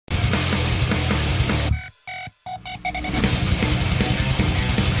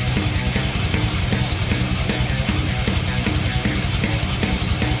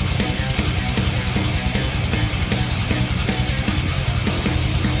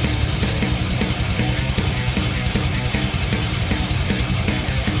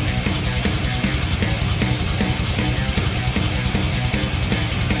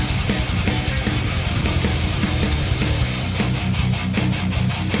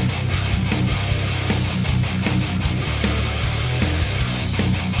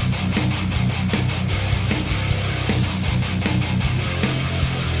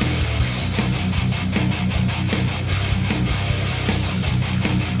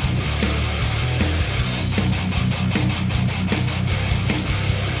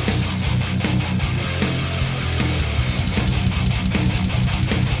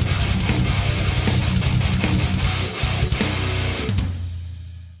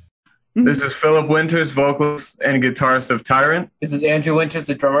This is Philip Winters, vocalist and guitarist of Tyrant, This is Andrew Winters,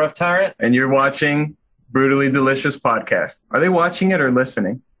 the drummer of Tyrant. and you're watching Brutally Delicious Podcast. Are they watching it or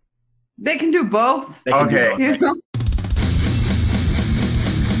listening? They can do both. They can do Okay. both. You know?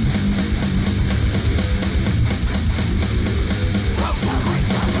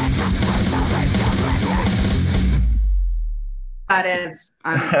 That is,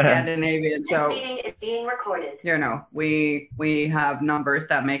 I'm Scandinavian, so Meeting is being recorded. we have numbers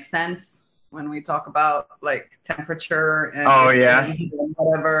that make sense when we talk about like temperature and Oh, yeah. distance and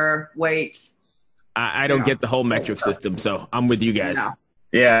whatever weight. I don't get the whole metric system, so I'm with you guys. No.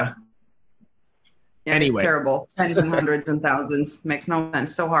 Yeah. Yeah, Anyway. it's terrible. Tens and hundreds and thousands makes no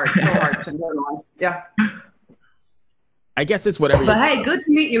sense. So hard to normalize. Yeah, I guess it's whatever. but hey, good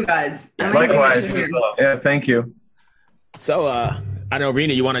to meet you guys. I'm Likewise. excited to hear. Yeah, thank you. So, I don't know,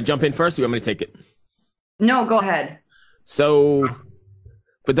 Rena, you want to jump in first, or you want me to take it? No, go ahead. So,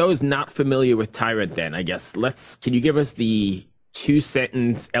 for those not familiar with Tyrant, then I guess can you give us the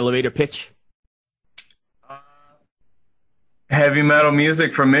 2-sentence elevator pitch? Heavy metal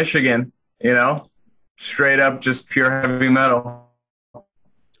music from Michigan, straight up just pure heavy metal.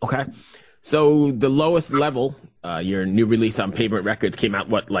 Okay. So the lowest level, your new release on Pavement Records came out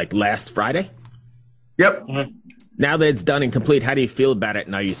last Friday? Yep. Now that it's done and complete, how do you feel about it?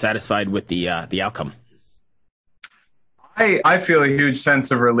 And are you satisfied with the outcome? I feel a huge sense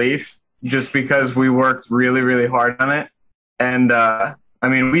of relief just because we worked really, really hard on it. And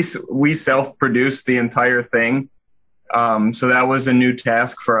we self-produced the entire thing. So that was a new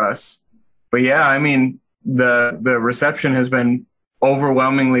task for us. But yeah, I mean, the reception has been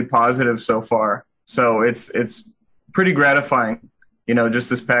overwhelmingly positive so far. So it's pretty gratifying, just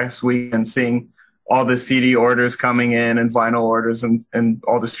this past week and seeing all the CD orders coming in and vinyl orders and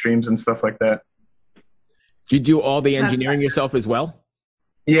all the streams and stuff like that. Did you do all the engineering yourself as well?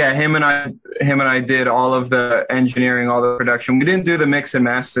 Yeah, him and I did all of the engineering, all the production. We didn't do the mix and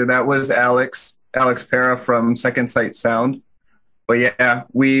master. That was Alex Para from Second Sight Sound. But yeah,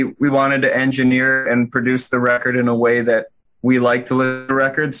 we wanted to engineer and produce the record in a way that we like to listen to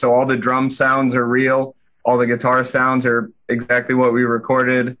records. So all the drum sounds are real. All the guitar sounds are exactly what we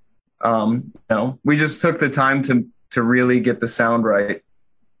recorded. We just took the time to really get the sound right.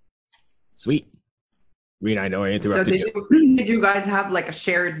 Sweet. Rena, I know I So interrupted did you guys have like a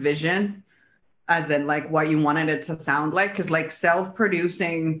shared vision, as in like what you wanted it to sound like? Because like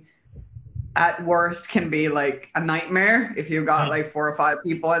self-producing at worst can be like a nightmare if you've got like 4 or 5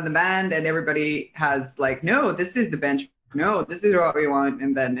 people in the band and everybody has like, no, this is the bench, no, this is what we want,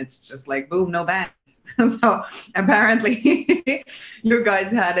 and then it's just like boom, no band. So apparently you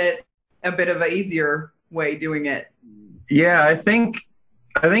guys had it a bit of an easier way doing it. Yeah, I think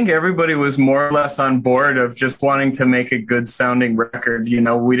everybody was more or less on board of just wanting to make a good sounding record.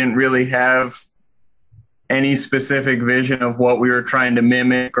 We didn't really have any specific vision of what we were trying to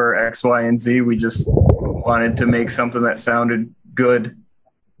mimic or X, Y, and Z. We just wanted to make something that sounded good,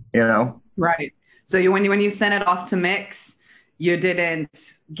 Right. So when you sent it off to mix, you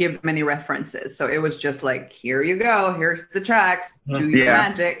didn't give them any references. So it was just like, here you go, here's the tracks, do your Yeah.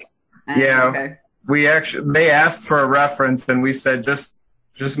 magic. And, Yeah. okay. They asked for a reference and we said, just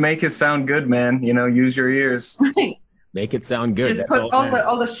make it sound good, man. Use your ears. Right. Make it sound good. Just That's put all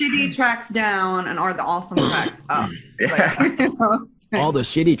matters. the shitty tracks down and all the awesome tracks up. Yeah. Like, All the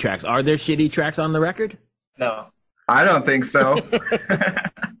shitty tracks. Are there shitty tracks on the record? No. I don't think so.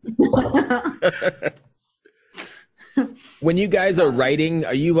 When you guys are writing,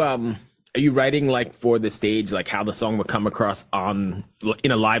 are you writing like for the stage, like how the song would come across in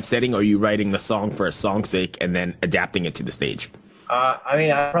a live setting, or are you writing the song for a song's sake and then adapting it to the stage?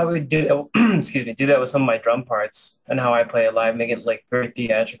 I probably do that, do that with some of my drum parts and how I play it live, make it like very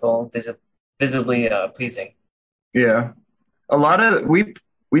theatrical, visibly pleasing. Yeah.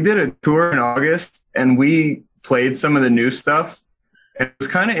 We did a tour in August and we played some of the new stuff. And it was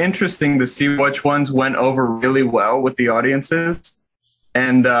kind of interesting to see which ones went over really well with the audiences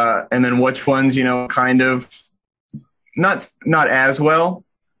and then which ones, kind of not as well.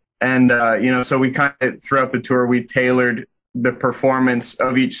 And, so we kind of, throughout the tour, we tailored the performance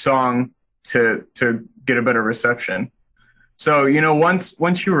of each song to get a better reception. So,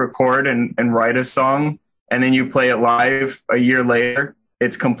 once you record and write a song and then you play it live a year later,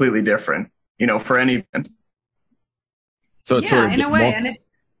 it's completely different, for any band. So it's yeah, sort of in just a way. more-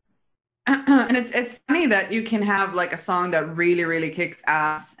 And it's funny that you can have like a song that really, really kicks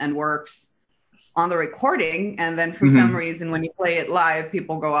ass and works on the recording, and then for some reason when you play it live,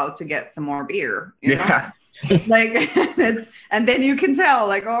 people go out to get some more beer. You know? Yeah. Like and then you can tell,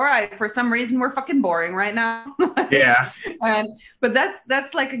 like, all right, for some reason we're fucking boring right now. Yeah. But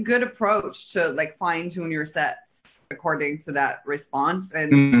that's like a good approach to like fine tune your sets according to that response.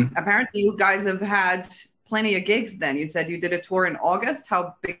 And Mhm. apparently you guys have had plenty of gigs then. You said you did a tour in August.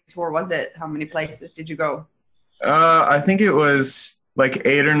 How big a tour was it? How many places did you go? I think it was like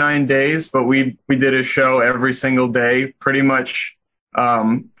 8 or 9 days, but we did a show every single day, pretty much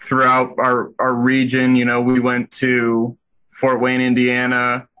throughout our region. You know, we went to Fort Wayne,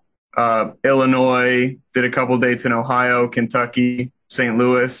 Indiana, Illinois, did a couple dates in Ohio, Kentucky, St.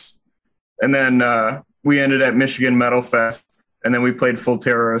 Louis, and then we ended at Michigan Metal Fest, and then we played Full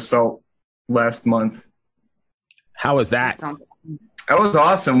Terror Assault last month. How was That that? sounds That was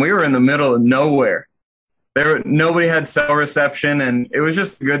awesome. We were in the middle of nowhere. Nobody had cell reception, and it was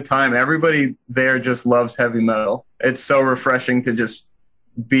just a good time. Everybody there just loves heavy metal. It's so refreshing to just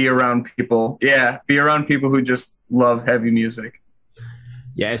be around people. Yeah, be around people who just love heavy music.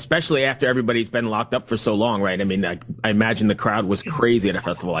 Yeah, especially after everybody's been locked up for so long, right? I mean, I imagine the crowd was crazy at a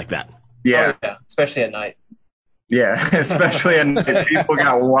festival like that. Yeah, Oh, yeah, especially at night. yeah, especially and people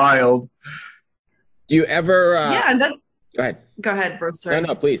got wild. Do you ever? yeah, and that's Go ahead. go ahead, Brewster.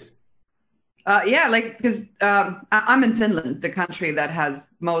 No, please. Yeah, like because I'm in Finland, the country that has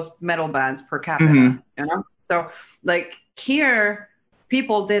most metal bands per capita. Mhm. You know, so like here,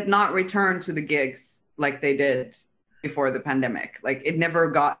 people did not return to the gigs like they did before the pandemic. Like it never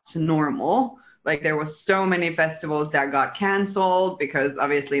got to normal. Like there was so many festivals that got canceled because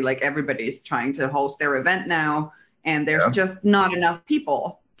obviously like everybody's trying to host their event now, and there's Yeah. just not enough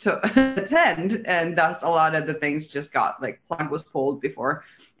people to attend, and thus a lot of the things just got like plug was pulled before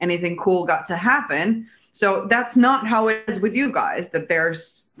anything cool got to happen. So that's not how it is with you guys, that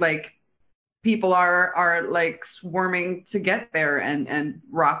there's like people are like swarming to get there and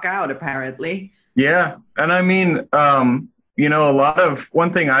rock out apparently. Yeah, and I mean, you know,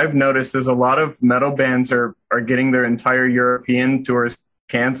 one thing I've noticed is a lot of metal bands are getting their entire European tours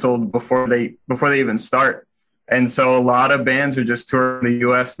canceled before they even start. And so a lot of bands are just touring the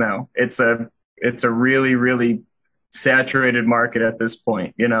US now. It's a really, really saturated market at this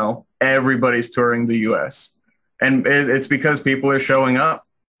point. You know, everybody's touring the US. And it's because people are showing up,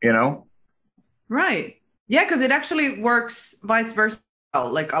 you know? Right. Yeah, because it actually works vice versa.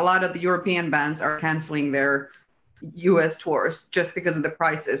 Like a lot of the European bands are canceling their US tours just because of the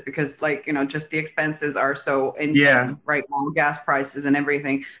prices, because like, you know, just the expenses are so insane Yeah. right now, gas prices and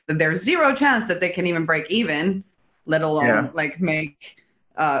everything, that there's zero chance that they can even break even, let alone Yeah. like make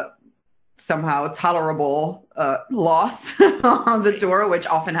somehow tolerable loss on the tour, which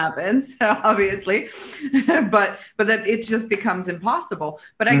often happens, obviously. but that it just becomes impossible.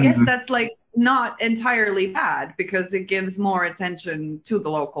 But I guess Mhm. that's like not entirely bad, because it gives more attention to the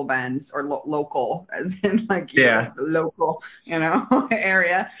local bands, or local as in like Yeah. the local, you know,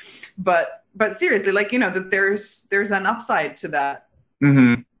 area. But seriously, like, you know, that there's an upside to that.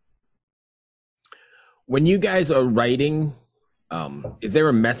 Mhm. When you guys are writing, is there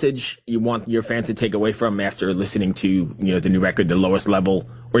a message you want your fans to take away from after listening to, you know, the new record, The Lowest Level,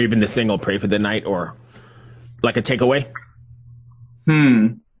 or even the single Pray for the Night, or like a takeaway?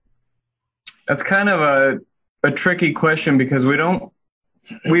 That's kind of a tricky question, because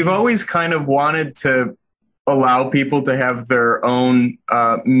we've always kind of wanted to allow people to have their own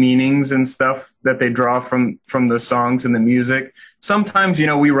meanings and stuff that they draw from the songs and the music. Sometimes, you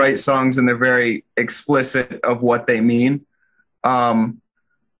know, we write songs and they're very explicit of what they mean.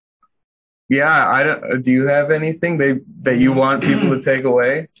 Yeah, do you have anything that you want people to take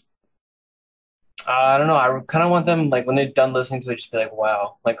away? I don't know. I kind of want them, like, when they're done listening to it, just be like,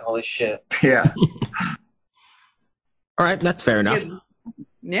 wow, like, holy shit. Yeah. All right, that's fair enough.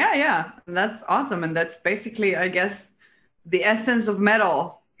 Yeah, that's awesome. And that's basically, I guess, the essence of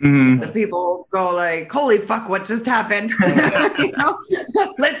metal. Mhm. That people go like, holy fuck, what just happened? You know?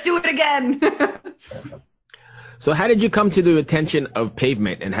 Let's do it again. So how did you come to the attention of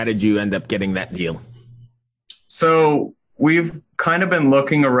Pavement, and how did you end up getting that deal? So we've kind of been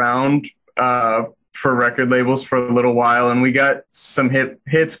looking around for record labels for a little while, and we got some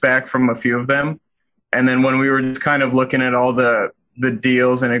hits back from a few of them. And then when we were just kind of looking at all the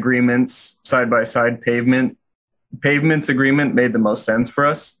deals and agreements side by side, Pavement's agreement made the most sense for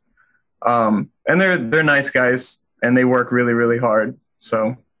us. And they're nice guys, and they work really, really hard.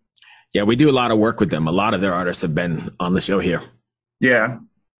 So Yeah, we do a lot of work with them. A lot of their artists have been on the show here. yeah.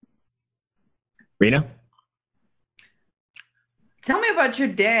 Rena? Tell me about your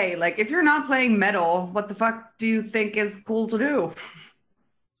day. Like, if you're not playing metal, what the fuck do you think is cool to do?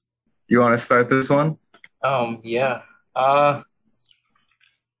 You want to start this one? Yeah.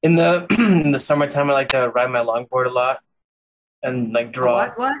 In the in the summertime, I like to ride my longboard a lot and like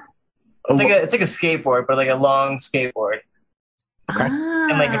draw. What? It's like a skateboard, but like a long skateboard, Okay.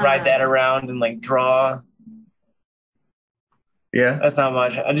 and like ride that around and like draw. Yeah. That's not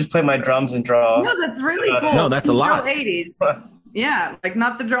much. I just play my drums and draw. No, that's really cool. No, that's a lot. So 80s. Yeah, like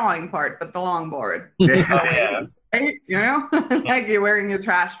not the drawing part, but the longboard. Oh yeah. Right? You know, like you're wearing your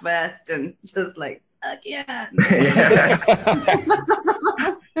trash vest and just like, yeah. Yeah.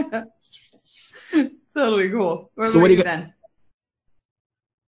 Totally cool. So what do you then?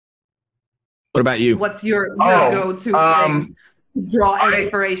 What about you? What's your Oh, go-to thing to draw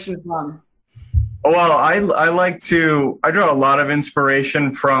inspiration from? Well, I draw a lot of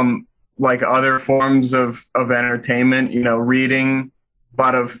inspiration from like other forms of entertainment, you know, reading, a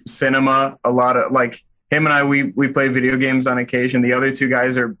lot of cinema, a lot of like him and I, we play video games on occasion. The other two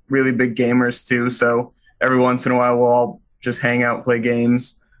guys are really big gamers too. So every once in a while we'll all just hang out, play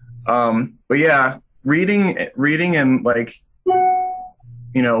games. But yeah, reading and like,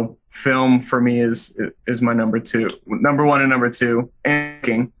 you know, film for me is my number one and number two. And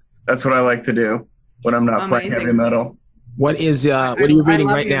cooking. That's what I like to do when I'm not playing heavy metal. What are you reading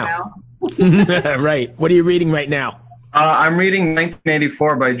right now? Right. What are you reading right now? I'm reading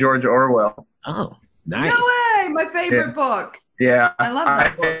 1984 by George Orwell. Oh, nice. No way! My favorite book. Yeah. I love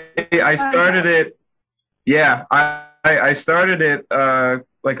that book. I started it. Yeah. I started it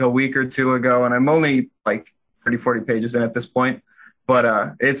like a week or two ago, and I'm only like 40 pages in at this point.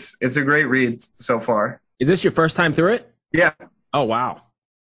 But it's a great read so far. Is this your first time through it? Yeah. Oh, wow.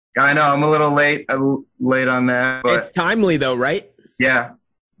 I know I'm a little late on that. But It's timely though, right? yeah,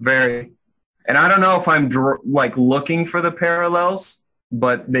 very. And I don't know if I'm like looking for the parallels,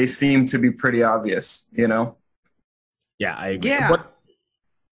 but they seem to be pretty obvious, you know? Yeah, I agree. Yeah.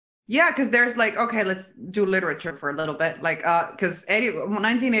 Yeah, because there's like, okay, let's do literature for a little bit. Like, because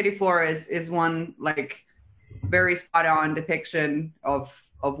 1984 is one like very spot on depiction of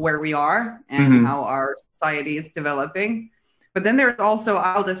where we are and how our society is developing. But then there's also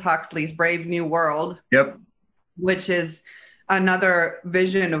Aldous Huxley's Brave New World. Yep. Which is another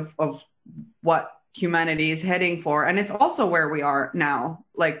vision of what humanity is heading for. And it's also where we are now,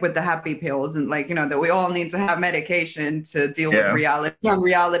 like with the happy pills and like, you know, that we all need to have medication to deal with reality on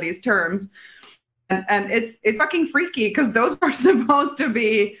reality's terms. And it's fucking freaky because those are supposed to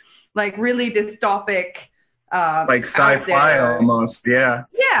be like really dystopic. Like sci-fi almost. Yeah.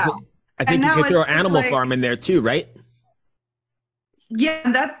 Yeah. I think you could throw Animal Farm in there too, right?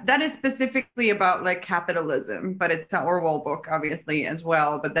 Yeah, that is specifically about like capitalism, but it's an Orwell book obviously as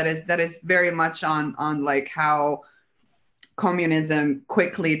well. But that is very much on like how communism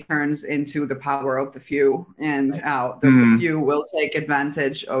quickly turns into the power of the few, and how the few will take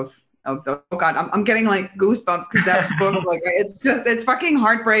advantage of the. Oh God, I'm getting like goosebumps because that book, like it's fucking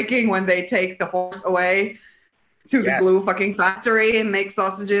heartbreaking when they take the horse away to the glue fucking factory and make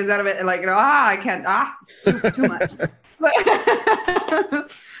sausages out of it, and like, you know, I can't, it's too much.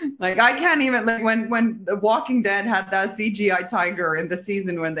 Like I can't even, like when The Walking Dead had that CGI tiger in the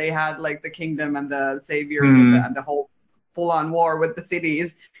season when they had like the kingdom and the saviors and the whole full-on war with the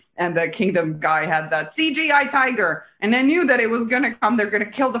cities, and the kingdom guy had that CGI tiger, and I knew that it was gonna come, they're gonna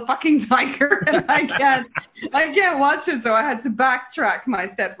kill the fucking tiger, and I can't watch it, so I had to backtrack my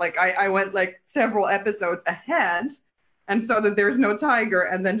steps. Like I went like several episodes ahead, and so that there's no tiger,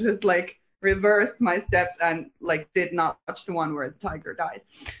 and then just like reversed my steps and like did not watch the one where the tiger dies.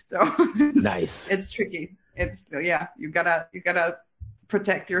 So nice. It's tricky. It's you gotta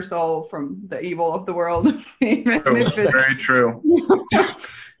protect your soul from the evil of the world. Even if it's, very true.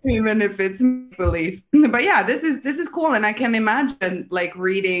 Even if it's belief. But yeah, this is cool, and I can imagine like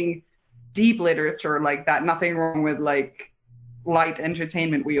reading deep literature like that. Nothing wrong with like light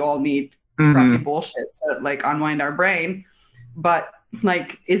entertainment. We all need crappy bullshit to like unwind our brain. But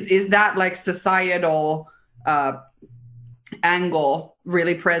like, is that like societal angle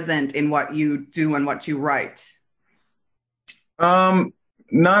really present in what you do and what you write?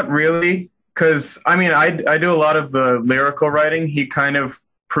 Not really, because I mean, I do a lot of the lyrical writing. He kind of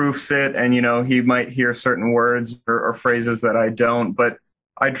proofs it, and you know, he might hear certain words or phrases that I don't. But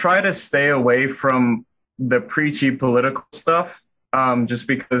I try to stay away from the preachy political stuff, just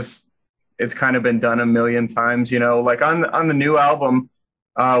because it's kind of been done a million times, you know, like on the new album,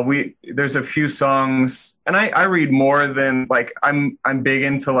 there's a few songs, and I read more than like, I'm big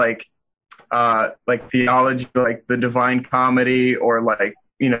into like theology, like the Divine Comedy, or like,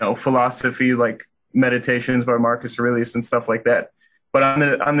 you know, philosophy, like Meditations by Marcus Aurelius and stuff like that. But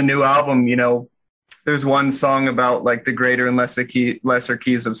on the new album, you know, there's one song about like the greater and lesser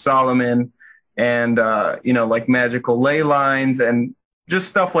keys of Solomon, and you know, like magical ley lines, and just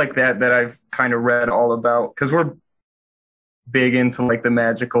stuff like that I've kind of read all about because we're big into like the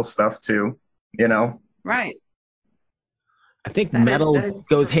magical stuff too, you know? Right. I think That metal is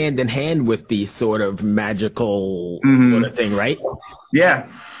goes hand in hand with the sort of magical sort of thing, right? Yeah.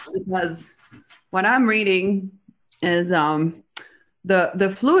 Because what I'm reading is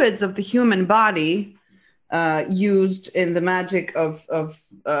the fluids of the human body used in the magic of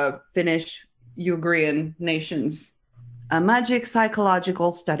Finnish Ugrian nations. A magic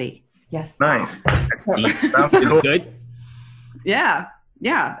psychological study. Yes. Nice. So- Sounds Is cool. it good?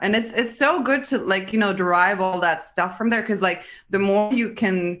 Yeah, and it's so good to like derive all that stuff from there, because like the more you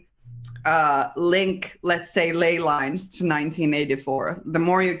can link, let's say, ley lines to 1984, the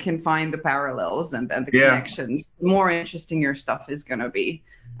more you can find the parallels and the connections, the more interesting your stuff is going to be,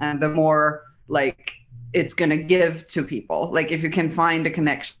 and the more like it's going to give to people. Like if you can find a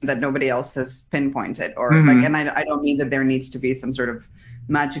connection that nobody else has pinpointed, or like, and I don't mean that there needs to be some sort of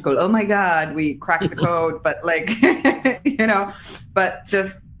magical, oh my god, we cracked the code, but like but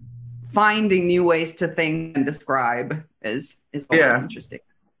just finding new ways to think and describe is always interesting.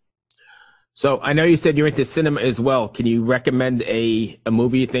 So I know you said you're into cinema as well. Can you recommend a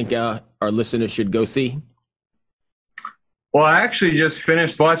movie you think our listeners should go see? Well, I actually just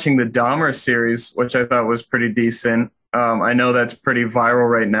finished watching the Dahmer series, which I thought was pretty decent. I know that's pretty viral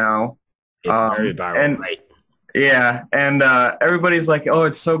right now. It's very viral, right? Yeah, and everybody's like, "Oh,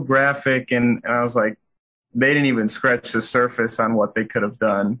 it's so graphic," and I was like, they didn't even scratch the surface on what they could have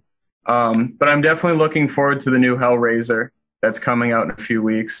done. But I'm definitely looking forward to the new Hellraiser that's coming out in a few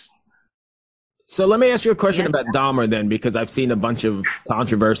weeks. So let me ask you a question about Dahmer then, because I've seen a bunch of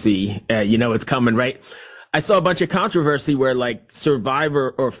controversy. It's coming, right? I saw a bunch of controversy where like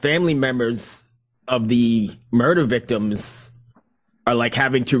survivor or family members of the murder victims are like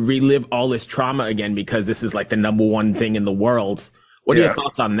having to relive all this trauma again because this is like the number one thing in the world. What are your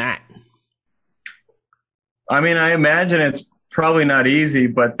thoughts on that? I mean, I imagine it's probably not easy,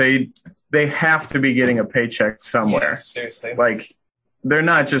 but they have to be getting a paycheck somewhere. Yeah, seriously. Like they're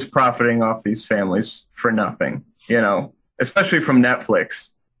not just profiting off these families for nothing, especially from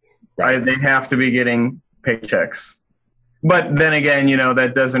Netflix. Right. They have to be getting paychecks. But then again,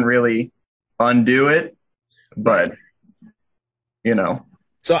 that doesn't really undo it. But,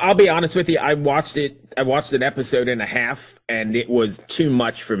 So I'll be honest with you. I watched an episode and a half, and it was too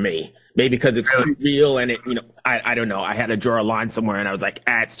much for me. Maybe because it's too real, and I don't know. I had to draw a line somewhere, and I was like,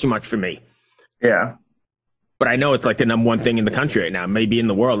 it's too much for me. Yeah. But I know it's like the number one thing in the country right now, maybe in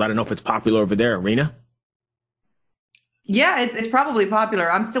the world. I don't know if it's popular over there, Rena. Yeah, it's probably popular.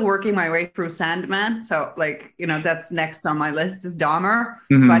 I'm still working my way through Sandman, so like that's next on my list is Dahmer.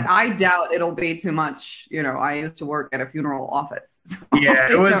 But I doubt it'll be too much. I used to work at a funeral office. So, yeah,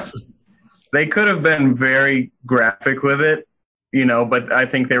 it was. They could have been very graphic with it, but I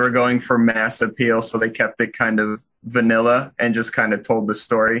think they were going for mass appeal, so they kept it kind of vanilla and just kind of told the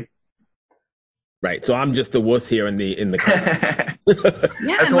story. Right. So I'm just the wuss here in the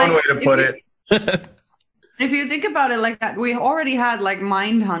That's one way to put it. If you think about it like that, we already had like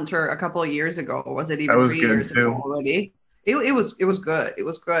Mindhunter a couple of years ago. Was it even 3 years ago already? It was good. It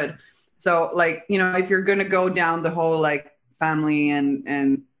was good. So like, if you're going to go down the whole like family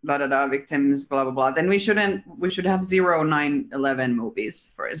and blah, blah, blah, victims, blah, blah, blah, then we should have 9/11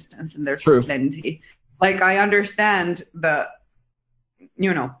 movies, for instance. And there's plenty. Like, I understand the,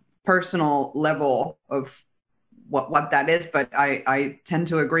 personal level of what that is, but I tend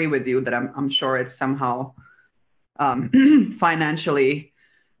to agree with you that I'm sure it's somehow financially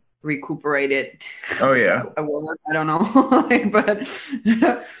recuperated. Oh yeah. I don't know.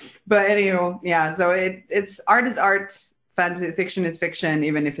 but anyhow, yeah. So it's art is art, fantasy fiction is fiction,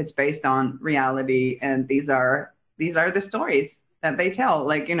 even if it's based on reality. And these are the stories that they tell.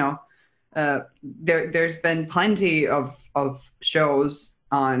 Like, there's been plenty of shows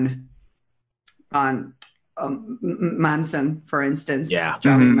on Manson, for instance. Yeah.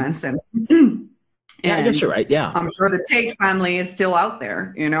 Charlie Manson. Yeah, I guess you're right. Yeah. I'm sure the Tate family is still out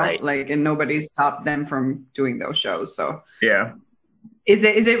there, Right. like, and nobody stopped them from doing those shows. So yeah. Is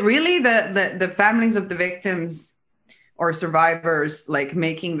it really the families of the victims or survivors like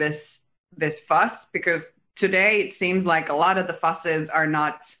making this fuss? Because today it seems like a lot of the fusses are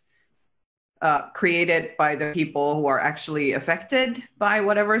not created by the people who are actually affected by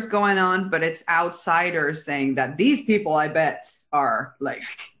whatever's going on, but it's outsiders saying that these people, I bet, are like,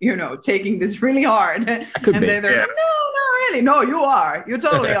 taking this really hard. And they're like, no, not really. No, you are. You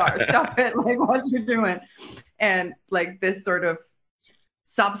totally are. Stop it. Like, what you doing? And like this sort of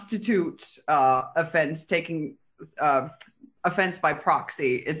substitute offense, taking offense by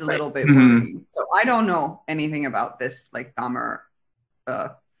proxy is a little bit worrying. So I don't know anything about this, like Dahmer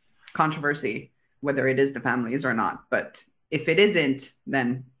controversy whether it is the families or not. But if it isn't,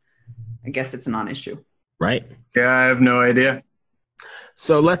 then I guess it's a non-issue. Right. Yeah, I have no idea.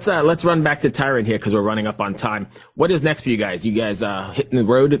 So let's run back to Tyrant here because we're running up on time. What is next for you guys? You guys hitting the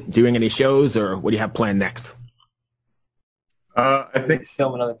road, doing any shows, or what do you have planned next? I think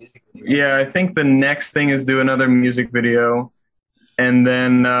film another music video. Yeah, I think the next thing is do another music video, and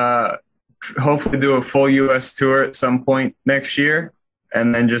then hopefully do a full U.S. tour at some point next year,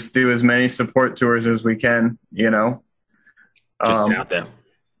 and then just do as many support tours as we can. You know, Just get out there.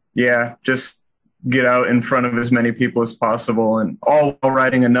 Yeah, just get out in front of as many people as possible, and all while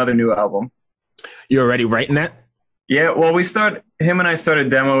writing another new album. You already writing that? Yeah, well, him and I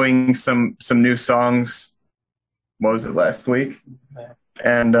started demoing some new songs. What was it, last week?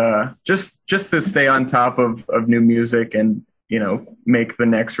 And just to stay on top of new music and, you know, make the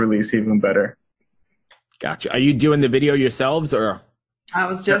next release even better. Gotcha. Are you doing the video yourselves, or? I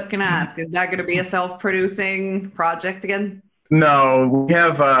was just going to ask, is that going to be a self-producing project again? No, we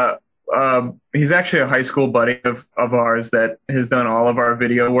have he's actually a high school buddy of ours that has done all of our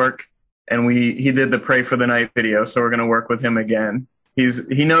video work, and he did the Pray for the Night video, so we're going to work with him again.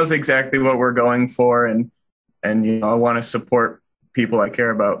 He knows exactly what we're going for, and you know, I want to support people I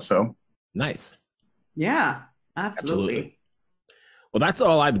care about. So nice. Yeah, absolutely. Well, that's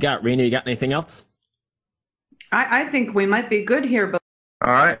all I've got. Rena, you got anything else? I think we might be good here, but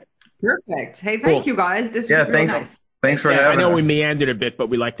all right. Perfect. Hey, thank you guys. This was really thanks. Nice. Thanks for having us. I know we meandered a bit, but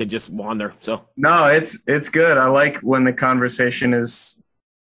we like to just wander. So no, it's good. I like when the conversation is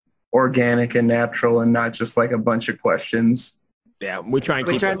organic and natural and not just like a bunch of questions. Yeah, we try and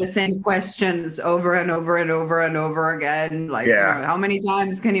Which are the same questions over and over and over and over again. Like, you know, how many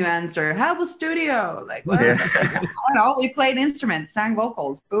times can you answer? How was studio? Like, what? Yeah. I don't know. We played instruments, sang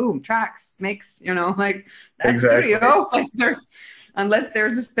vocals, boom, tracks, mix. You know, like that's Exactly. studio. Like, unless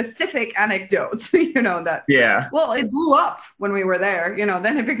there's a specific anecdote, you know, that. Yeah. Well, it blew up when we were there. You know,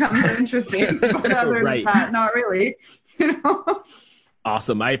 then it becomes interesting. But other than that, not really. You know.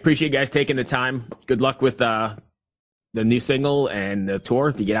 Awesome. I appreciate you guys taking the time. Good luck with the new single and the tour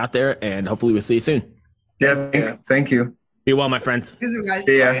if you get out there, and hopefully we'll see you soon. Yeah, thank you. Be well, my friends.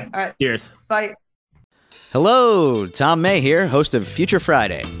 See ya. All right. Cheers. Bye. Hello, Tom May here, host of Future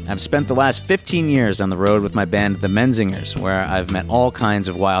Friday. I've spent the last 15 years on the road with my band, The Menzingers, where I've met all kinds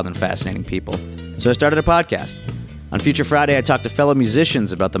of wild and fascinating people. So I started a podcast. On Future Friday, I talk to fellow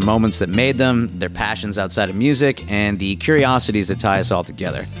musicians about the moments that made them, their passions outside of music, and the curiosities that tie us all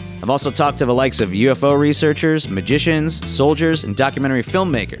together. I've also talked to the likes of UFO researchers, magicians, soldiers, and documentary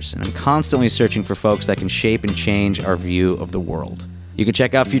filmmakers, and I'm constantly searching for folks that can shape and change our view of the world. You can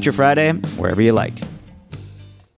check out Future Friday wherever you like.